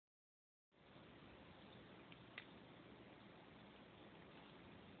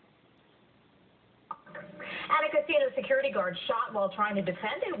A casino security guard shot while trying to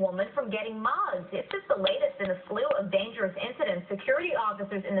defend a woman from getting mugged. It's just the latest in a slew of dangerous incidents security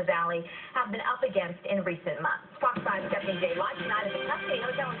officers in the valley have been up against in recent months. Fox 5 Stephanie J. live tonight at the Tuscany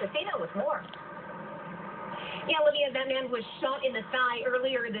Hotel and Casino with more. Yeah, Olivia, that man was shot in the thigh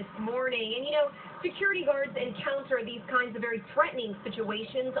earlier this morning. And, you know, security guards encounter these kinds of very threatening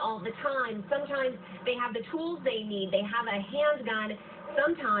situations all the time. Sometimes they have the tools they need. They have a handgun.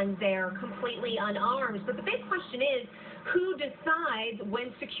 Sometimes they're completely unarmed. But the big question is, who decides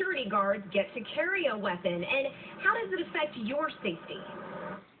when security guards get to carry a weapon? And how does it affect your safety?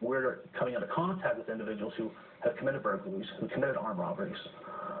 We're coming into contact with individuals who have committed burglaries, who committed armed robberies,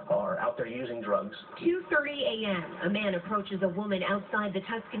 are out there using drugs. 2:30 a.m. A man approaches a woman outside the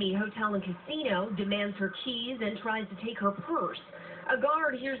Tuscany Hotel and Casino, demands her keys, and tries to take her purse. A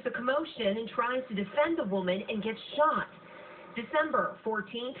guard hears the commotion and tries to defend the woman and gets shot. December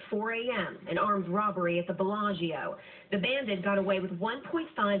 14th, 4 a.m., an armed robbery at the Bellagio. The bandit got away with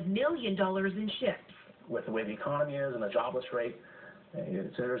 $1.5 million in chips. With the way the economy is and the jobless rate,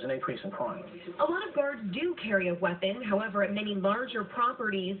 there's an increase in crime. A lot of guards do carry a weapon. However, at many larger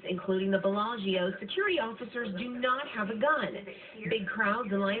properties, including the Bellagio, security officers do not have a gun. Big crowds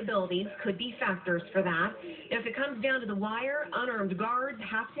and liabilities could be factors for that. If it comes down to the wire, unarmed guards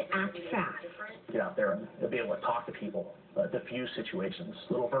have to act fast. Get out there and be able to talk to people, diffuse situations,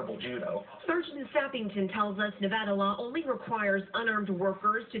 little verbal judo. Sergeant Sappington tells us Nevada law only requires unarmed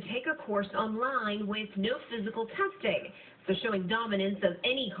workers to take a course online with no physical testing. So showing dominance of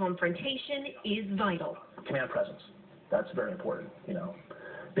any confrontation is vital. Command presence, that's very important, you know.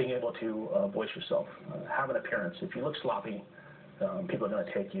 Being able to voice yourself, have an appearance. If you look sloppy, people are going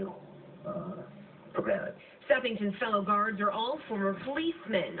to take you for granted. Sappington's fellow guards are all former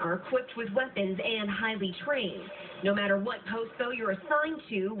policemen, are equipped with weapons and highly trained. No matter what post, though, you're assigned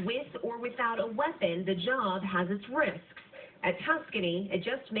to, with or without a weapon, the job has its risks. At Tuscany, it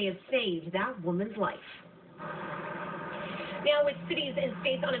just may have saved that woman's life. Now, with cities and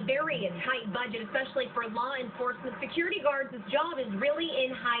states on a very tight budget, especially for law enforcement, security guards' job is really in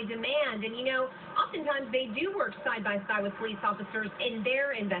high demand. And, you know, oftentimes they do work side by side with police officers in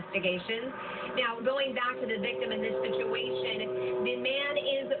their investigations. Now, going back to the victim in this situation, the man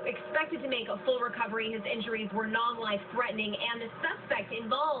is expected to make a full recovery. His injuries were non-life-threatening, and the suspect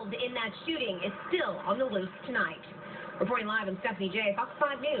involved in that shooting is still on the loose tonight. Reporting live, I'm Stephanie J. Fox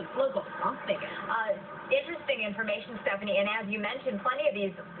 5 News, local, Las Vegas. Interesting information, Stephanie, and as you mentioned, plenty of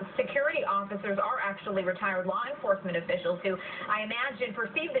these security officers are actually retired law enforcement officials who, I imagine,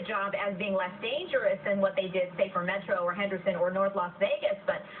 perceive the job as being less dangerous than what they did, say, for Metro or Henderson or North Las Vegas,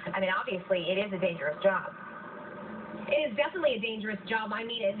 but, I mean, obviously, it is a dangerous job. It is definitely a dangerous job. I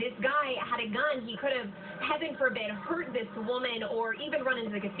mean, this guy had a gun. He could have, heaven forbid, hurt this woman or even run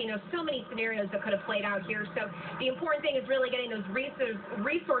into the casino. So many scenarios that could have played out here. So the important thing is really getting those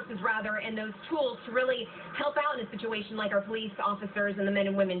resources and those tools to really help out in a situation like our police officers and the men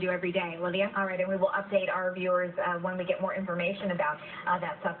and women do every day. Olivia? All right, and we will update our viewers when we get more information about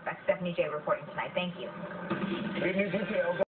that suspect. Stephanie J. reporting tonight. Thank you. New details.